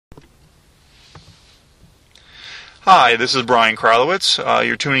Hi, this is Brian Kralowitz.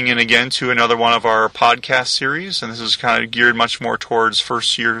 You're tuning in again to another one of our podcast series, and this is kind of geared much more towards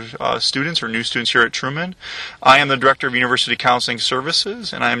first-year students or new students here at Truman. I am the Director of University Counseling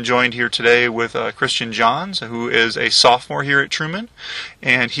Services, and I am joined here today with Christian Johns, who is a sophomore here at Truman,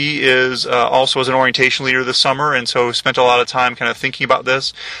 and he is also as an orientation leader this summer, and so spent a lot of time kind of thinking about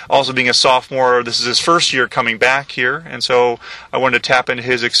this. Also being a sophomore, this is his first year coming back here, and so I wanted to tap into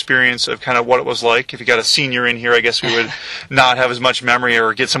his experience of kind of what it was like. If you got a senior in here, I guess we would not have as much memory,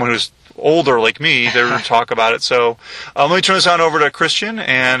 or get someone who's older like me there to talk about it. So let me turn this on over to Christian,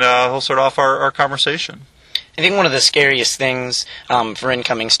 and he'll start off our conversation. I think one of the scariest things for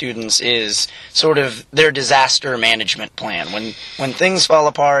incoming students is sort of their disaster management plan. When things fall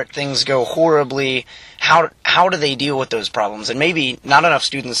apart, things go horribly, how do they deal with those problems? And maybe not enough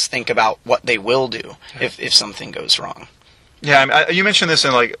students think about what they will do if something goes wrong. Yeah, you mentioned this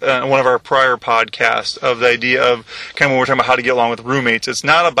in one of our prior podcasts of the idea of kind of when we're talking about how to get along with roommates. It's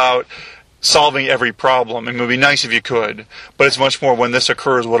not about solving every problem. I mean, it would be nice if you could, but it's much more when this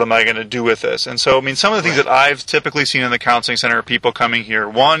occurs, what am I going to do with this? And so, I mean, some of the things that I've typically seen in the counseling center of people coming here,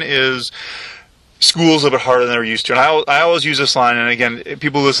 one is school's a little bit harder than they're used to. And I always use this line, and again,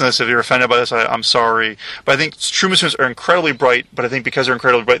 people who listen to this, if you're offended by this, I'm sorry. But I think Truman students are incredibly bright, but I think because they're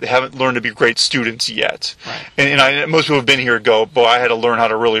incredibly bright, they haven't learned to be great students yet. Right. And most people who have been here go, boy, I had to learn how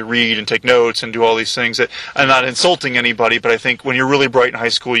to really read and take notes and do all these things. I'm not insulting anybody, but I think when you're really bright in high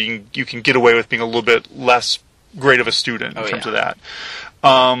school, you can get away with being a little bit less great of a student in terms of that.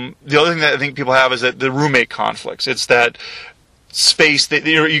 The other thing that I think people have is that the roommate conflicts. It's that space that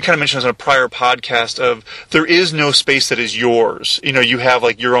you kind of mentioned this in a prior podcast of there is no space that is yours. You know, you have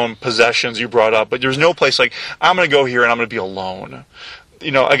like your own possessions you brought up, but there's no place like I'm going to go here and I'm going to be alone.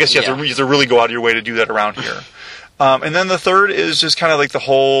 You know, I guess you have to really go out of your way to do that around here. And then the third is just kind of like the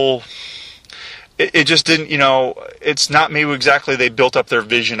whole. It just didn't, it's not maybe exactly they built up their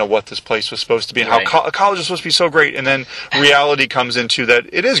vision of what this place was supposed to be and how college is supposed to be so great, and then reality comes into that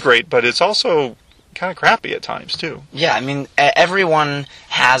it is great, but it's also kind of crappy at times too. Yeah, I mean, everyone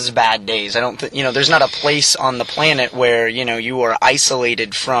has bad days. I don't there's not a place on the planet where, you are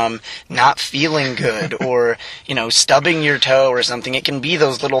isolated from not feeling good or, stubbing your toe or something. It can be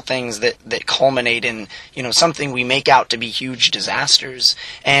those little things that culminate in, something we make out to be huge disasters.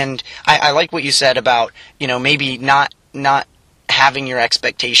 And I like what you said about, maybe not having your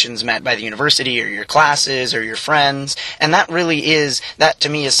expectations met by the university or your classes or your friends. And that to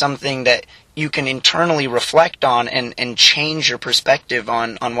me is something that you can internally reflect on and change your perspective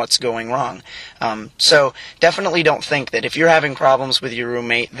on what's going wrong. So definitely don't think that if you're having problems with your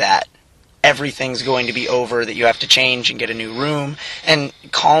roommate that everything's going to be over, that you have to change and get a new room, and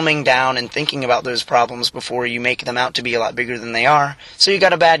calming down and thinking about those problems before you make them out to be a lot bigger than they are. So you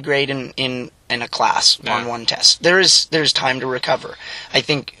got a bad grade in a class on one test. There's time to recover. I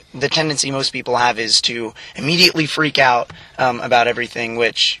think the tendency most people have is to immediately freak out about everything,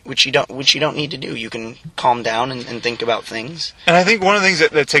 which you don't need to do. You can calm down and think about things. And I think one of the things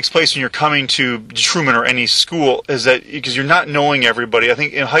that takes place when you're coming to Truman or any school is that because you're not knowing everybody. I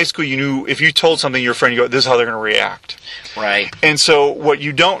think in high school you knew if you told something to your friend, you go, this is how they're going to react. Right. And so what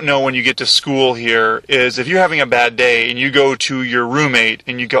you don't know when you get to school here is if you're having a bad day and you go to your roommate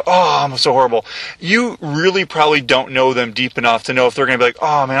and you go, oh, I'm so horrible, you really probably don't know them deep enough to know if they're going to be like,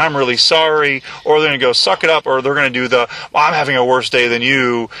 oh, man, I'm really sorry, or they're going to go, suck it up, or they're going to do I'm having a worse day than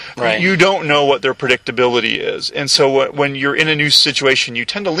you. Right. You don't know what their predictability is. And so when you're in a new situation, you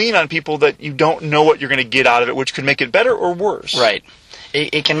tend to lean on people that you don't know what you're going to get out of it, which could make it better or worse. Right.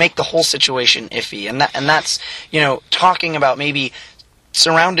 It can make the whole situation iffy, and that's talking about maybe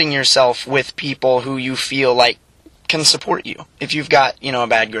surrounding yourself with people who you feel like can support you. If you've got a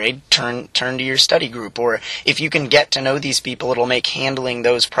bad grade, turn to your study group, or if you can get to know these people, it'll make handling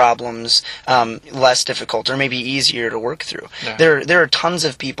those problems less difficult or maybe easier to work through. Yeah. There are tons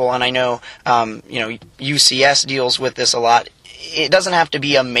of people, and I know UCS deals with this a lot. It doesn't have to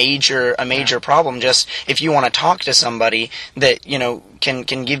be a major problem. Just if you want to talk to somebody that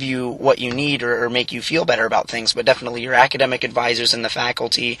can give you what you need or make you feel better about things. But definitely your academic advisors and the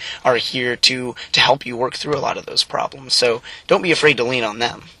faculty are here to help you work through a lot of those problems. So don't be afraid to lean on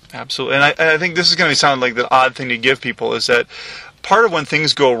them. Absolutely, and I think this is going to sound like the odd thing to give people is that part of when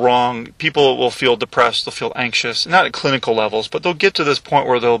things go wrong, people will feel depressed, they'll feel anxious, not at clinical levels, but they'll get to this point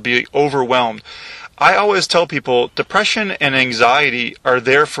where they'll be overwhelmed. I always tell people depression and anxiety are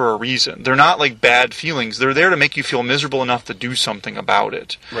there for a reason. They're not like bad feelings. They're there to make you feel miserable enough to do something about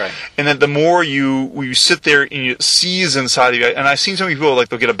it. Right. And then the more you sit there and you seize inside of you, and I've seen some people, like,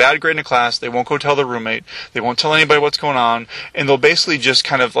 they'll get a bad grade in a class, they won't go tell their roommate, they won't tell anybody what's going on, and they'll basically just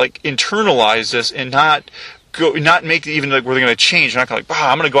kind of like internalize this and not not make it even like where they're going to change. They're not going to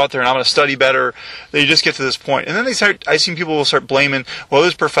I'm going to go out there and I'm going to study better. They just get to this point, and then I've seen people will start blaming, well,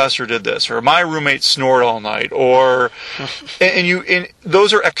 this professor did this, or my roommate snored all night, or and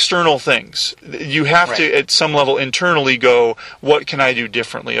those are external things. You have to at some level internally go, what can I do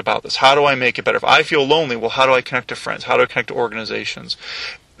differently about this? How do I make it better? If I feel lonely, well, how do I connect to friends? How do I connect to organizations?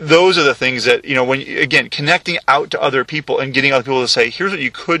 Those are the things that, when again, connecting out to other people and getting other people to say, here's what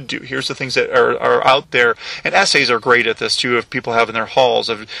you could do. Here's the things that are out there. And essays are great at this too, if people have in their halls.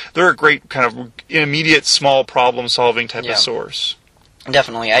 They're a great kind of immediate small problem solving type of source.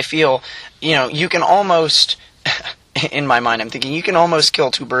 Definitely. I feel, you can almost, in my mind, I'm thinking you can almost kill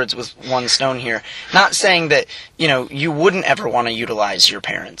two birds with one stone here. Not saying that, you wouldn't ever want to utilize your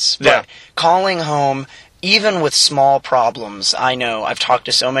parents. But calling home, even with small problems, I know, I've talked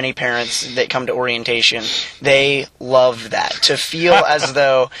to so many parents that come to orientation, they love that. To feel as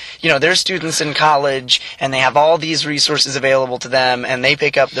though, they're students in college and they have all these resources available to them and they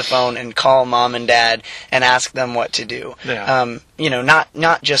pick up the phone and call mom and dad and ask them what to do. Yeah.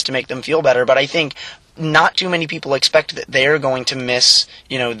 Not just to make them feel better, but I think not too many people expect that they're going to miss,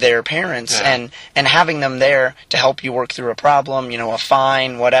 their parents, and having them there to help you work through a problem, a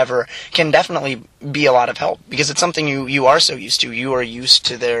fine, whatever, can definitely be a lot of help, because it's something you are so used to. You are used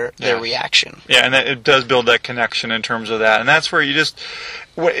to their reaction. Yeah, and it does build that connection in terms of that, and that's where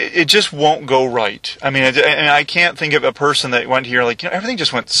it just won't go right. I mean, and I can't think of a person that went here like, everything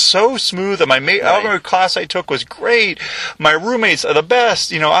just went so smooth, and my class I took was great, my roommates are the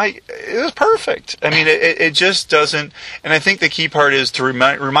best, it was perfect. I mean, it just doesn't, and I think the key part is to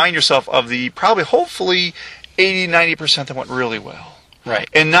remind yourself of the hopefully 80-90% that went really well. Right.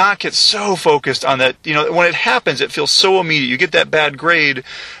 And not get so focused on that, when it happens, it feels so immediate. You get that bad grade,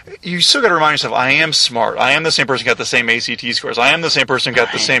 you still got to remind yourself, I am smart. I am the same person who got the same ACT scores. I am the same person who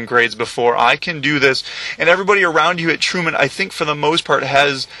got the same grades before. I can do this. And everybody around you at Truman, I think for the most part,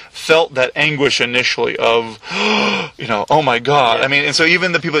 has felt that anguish initially of, oh my God. Yeah. I mean, and so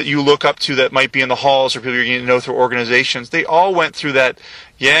even the people that you look up to that might be in the halls or people you're getting to know through organizations, they all went through that.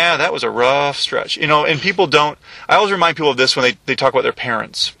 Yeah, that was a rough stretch. And people don't, I always remind people of this when they talk about their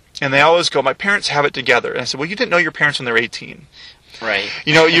parents. And they always go, my parents have it together. And I said, well, you didn't know your parents when they're 18. Right.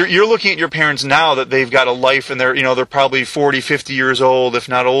 You're looking at your parents now that they've got a life and they're probably 40, 50 years old, if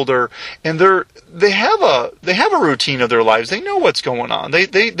not older. And they have a routine of their lives. They know what's going on. They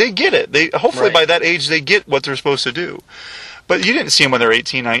get it. Hopefully by that age they get what they're supposed to do. But you didn't see them when they're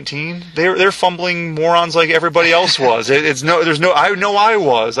 18, 19. They're fumbling morons like everybody else was. I know I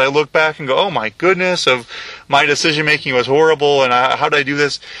was. I look back and go, oh my goodness, my decision making was horrible, and how did I do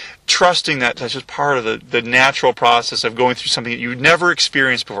this? Trusting that's just part of the natural process of going through something that you've never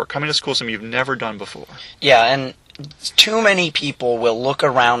experienced before, coming to school, something you've never done before. Yeah, and too many people will look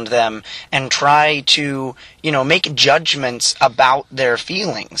around them and try to, make judgments about their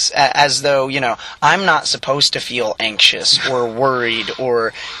feelings as though, I'm not supposed to feel anxious or worried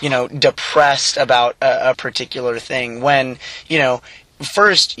or, depressed about a particular thing when,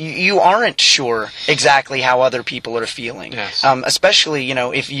 first, you aren't sure exactly how other people are feeling. Yes. Especially,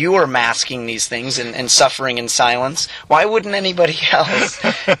 if you are masking these things and suffering in silence, why wouldn't anybody else?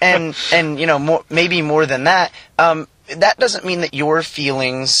 and maybe more than that, that doesn't mean that your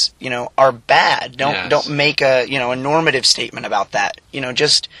feelings, are bad. Don't make a normative statement about that.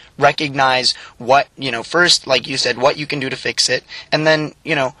 Just recognize what, first, like you said, what you can do to fix it, and then,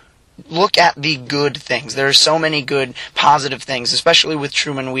 look at the good things. There are so many good, positive things, especially with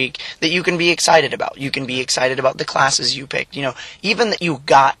Truman Week, that you can be excited about. You can be excited about the classes you picked. Even that you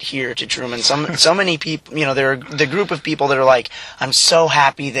got here to Truman. So many people, there are the group of people that are like, I'm so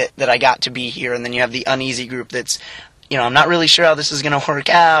happy that I got to be here. And then you have the uneasy group that's, I'm not really sure how this is going to work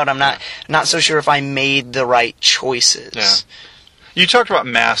out. I'm not so sure if I made the right choices. Yeah. You talked about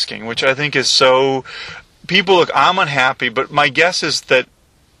masking, which I think is so, people look, I'm unhappy, but my guess is that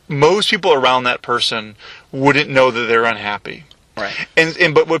most people around that person wouldn't know that they're unhappy. Right.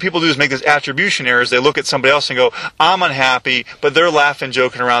 But what people do is make this attribution errors. They look at somebody else and go, I'm unhappy, but they're laughing,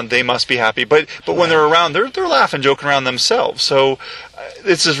 joking around, they must be happy. But when they're around, they're laughing, joking around themselves. So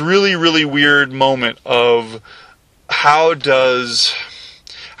it's this really, really weird moment of how do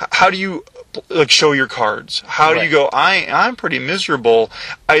you show your cards? How do you go, I'm pretty miserable?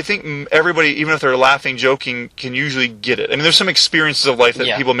 I think everybody, even if they're laughing, joking, can usually get it. I mean, there's some experiences of life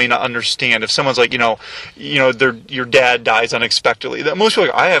that people may not understand. If someone's like, your dad dies unexpectedly, that most people are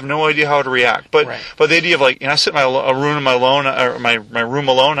like, I have no idea how to react. But the idea of I sit in my room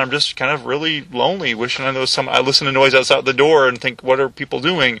alone, I'm just kind of really lonely, wishing I listen to noise outside the door and think, what are people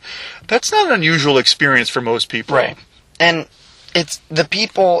doing? That's not an unusual experience for most people. Right. And It's the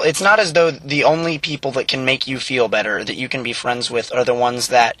people. It's not as though the only people that can make you feel better, that you can be friends with, are the ones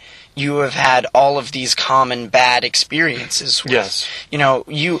that you have had all of these common bad experiences with. Yes. You know,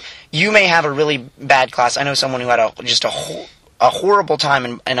 you may have a really bad class. I know someone who had a horrible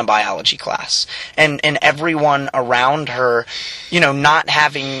time in a biology class, and everyone around her, you know, not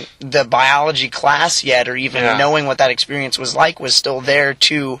having the biology class yet, or even knowing what that experience was like, was still there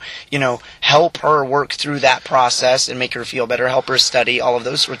to, you know, help her work through that process and make her feel better, help her study, all of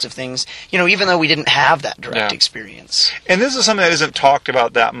those sorts of things, you know, even though we didn't have that direct experience. And this is something that isn't talked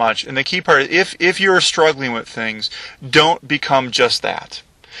about that much, and the key part is if you're struggling with things, don't become just that.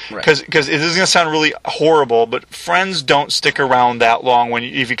 Because it is going to sound really horrible, but friends don't stick around that long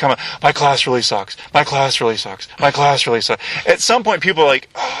if you come, my class really sucks, my class really sucks, my class really sucks. At some point, people are like,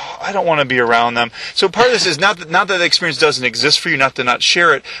 oh, I don't want to be around them. So part of this is not that the experience doesn't exist for you, not to not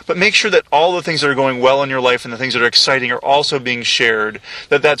share it, but make sure that all the things that are going well in your life and the things that are exciting are also being shared,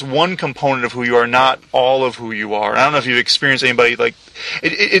 that's one component of who you are, not all of who you are. And I don't know if you've experienced anybody like,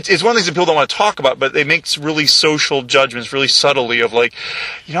 it's one of the things that people don't want to talk about, but they make really social judgments really subtly of like,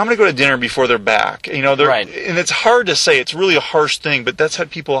 you know, I'm going to go to dinner before they're back. You know, and it's hard to say. It's really a harsh thing, but that's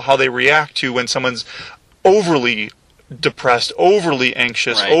how they react to when someone's overly depressed, overly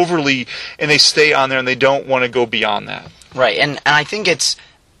anxious, and they stay on there and they don't want to go beyond that. Right, and I think it's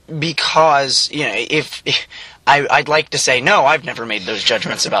because, you know, if I'd like to say, no, I've never made those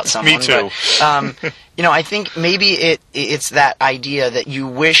judgments about someone. Me too. But, you know, I think maybe it's that idea that you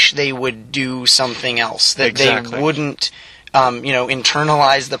wish they would do something else, that they wouldn't, you know,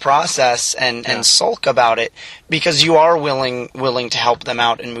 internalize the process and sulk about it, because you are willing to help them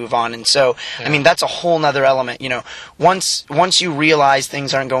out and move on. And so, I mean, that's a whole nother element. You know, once you realize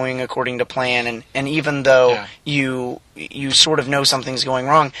things aren't going according to plan, and even though you sort of know something's going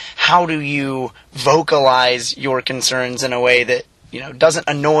wrong, how do you vocalize your concerns in a way that, you know, doesn't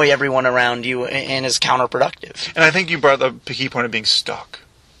annoy everyone around you and is counterproductive? And I think you brought up the key point of being stuck.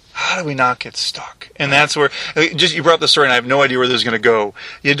 How do we not get stuck? And that's where, you brought up the story, and I have no idea where this is going to go.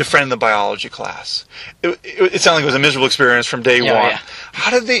 You had to friend the biology class. It sounded like it was a miserable experience from day one. Yeah.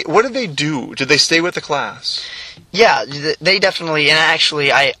 What did they do? Did they stay with the class? Yeah, they definitely, and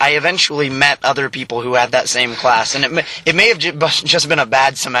actually, I eventually met other people who had that same class, and it may have just been a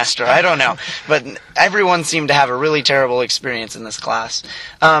bad semester, I don't know, but everyone seemed to have a really terrible experience in this class.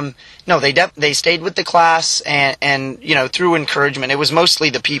 No, they stayed with the class, and you know, through encouragement, it was mostly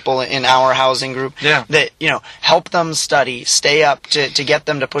the people in our housing group that, you know, help them study, stay up to get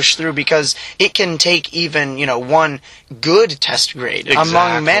them to push through, because it can take even, you know, one good test grade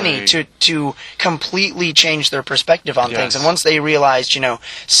among many to completely change their perspective on things. And once they realized, you know,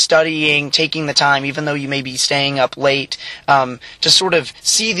 studying, taking the time, even though you may be staying up late, to sort of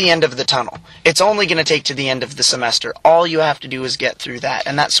see the end of the tunnel. It's only going to take to the end of the semester. All you have to do is get through that.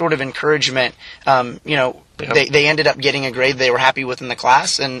 And that sort of encouragement, you know, they ended up getting a grade they were happy with in the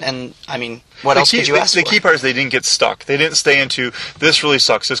class, and I mean, what else could you ask for? The key part is they didn't get stuck. They didn't stay into, this really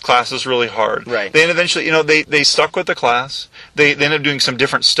sucks, this class is really hard. Right. They eventually, you know, they stuck with the class. They ended up doing some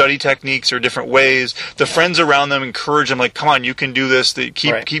different study techniques or different ways. The friends around them encouraged them, like, come on, you can do this. They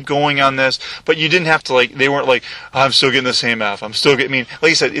keep going on this. But you didn't have to, like, they weren't like, I'm still getting the same F. I'm still getting, I mean, like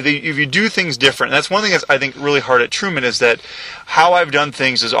you said, if you do things different, and that's one thing that's, I think, really hard at Truman, is that how I've done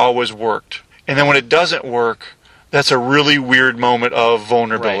things has always worked. And then when it doesn't work, that's a really weird moment of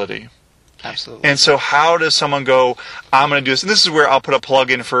vulnerability. Right. Absolutely. And so how does someone go, I'm going to do this? And this is where I'll put a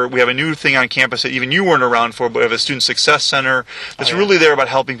plug in for, we have a new thing on campus that even you weren't around for, but we have a Student Success Center that's really there about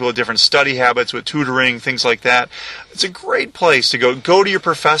helping people with different study habits, with tutoring, things like that. It's a great place to go. Go to your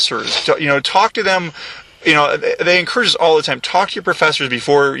professors. You know, talk to them. You know, they encourage us all the time, talk to your professors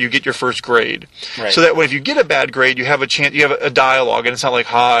before you get your first grade. Right. So that when if you get a bad grade, you have a chance, you have a dialogue, and it's not like,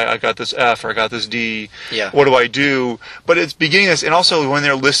 hi, I got this F, or I got this D, what do I do? But it's beginning this, and also when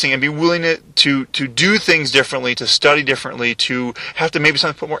they're listening, and be willing to do things differently, to study differently, to have to maybe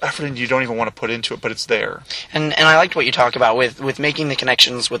sometimes put more effort into you don't even want to put into it, but it's there. And I liked what you talk about with making the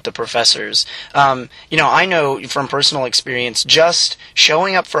connections with the professors. You know, I know from personal experience, just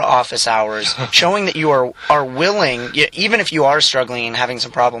showing up for office hours, showing that you are willing, even if you are struggling and having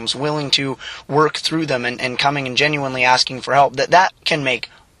some problems, willing to work through them and coming and genuinely asking for help, that can make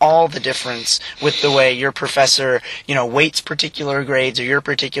all the difference with the way your professor, you know, weights particular grades or your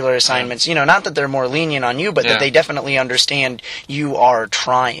particular assignments. You know, not that they're more lenient on you, but that they definitely understand you are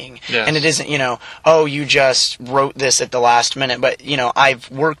trying. Yes. And it isn't, you know, oh, you just wrote this at the last minute, but, you know,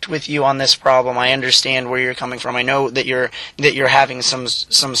 I've worked with you on this problem. I understand where you're coming from. I know that you're having some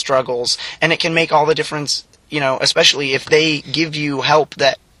struggles, and it can make all the difference, you know, especially if they give you help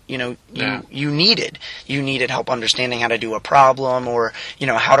that, you needed. You needed help understanding how to do a problem, or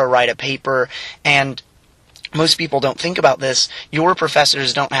how to write a paper. And most people don't think about this. Your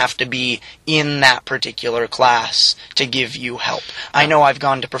professors don't have to be in that particular class to give you help. I know I've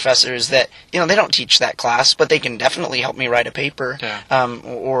gone to professors that, they don't teach that class, but they can definitely help me write a paper,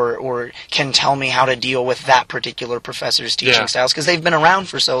 or can tell me how to deal with that particular professor's teaching styles, because they've been around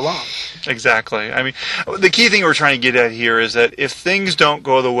for so long. Exactly. I mean, the key thing we're trying to get at here is that if things don't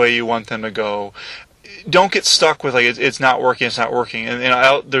go the way you want them to go, don't get stuck with it's not working.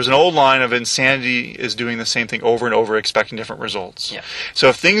 And there's an old line of insanity is doing the same thing over and over, expecting different results. Yeah. So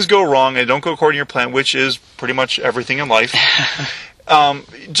if things go wrong and don't go according to your plan, which is pretty much everything in life,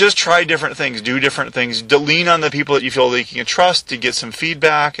 just try different things, do different things, lean on the people that you feel that you can trust to get some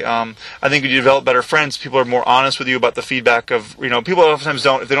feedback. I think when you develop better friends, people are more honest with you about the feedback of, people oftentimes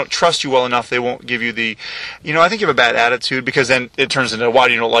if they don't trust you well enough, they won't give you the, I think you have a bad attitude, because then it turns into, why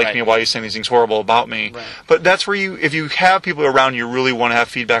do you not like me? Why are you saying these things horrible about me? Right. But that's where if you have people around you really want to have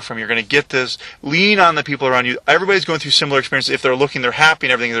feedback from, you're going to get this. Lean on the people around you. Everybody's going through similar experiences. If they're looking, they're happy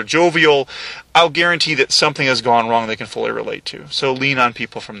and everything, they're jovial, I'll guarantee that something has gone wrong they can fully relate to. So lean on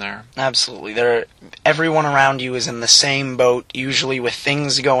people from there. Absolutely. Everyone around you is in the same boat, usually with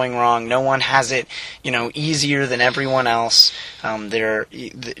things going wrong. No one has it, easier than everyone else. They're,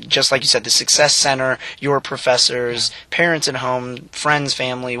 just like you said, the Success Center, your professors, parents at home, friends,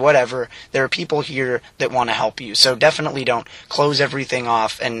 family, whatever. There are people here that want to help you. So definitely don't close everything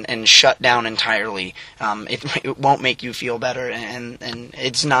off and shut down entirely. It won't make you feel better, and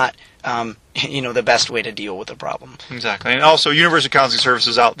it's not the best way to deal with a problem. Exactly. And also, University Counseling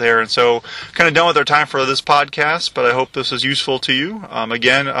Services out there. And so, kind of done with our time for this podcast, but I hope this was useful to you.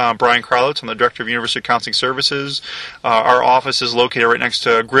 Again, Brian Kralowitz, I'm the Director of University Counseling Services. Our office is located right next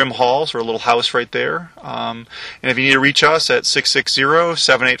to Grimm Hall, so our little house right there. And if you need to reach us at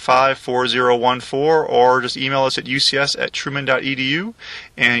 660-785-4014, or just email us at ucs@truman.edu,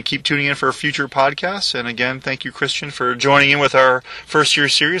 and keep tuning in for future podcasts. And again, thank you, Christian, for joining in with our first year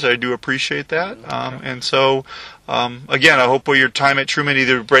series. I do appreciate that. And so, again, I hope your time at Truman,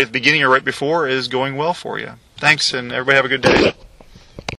 either right at the beginning or right before, is going well for you. Thanks, and everybody have a good day.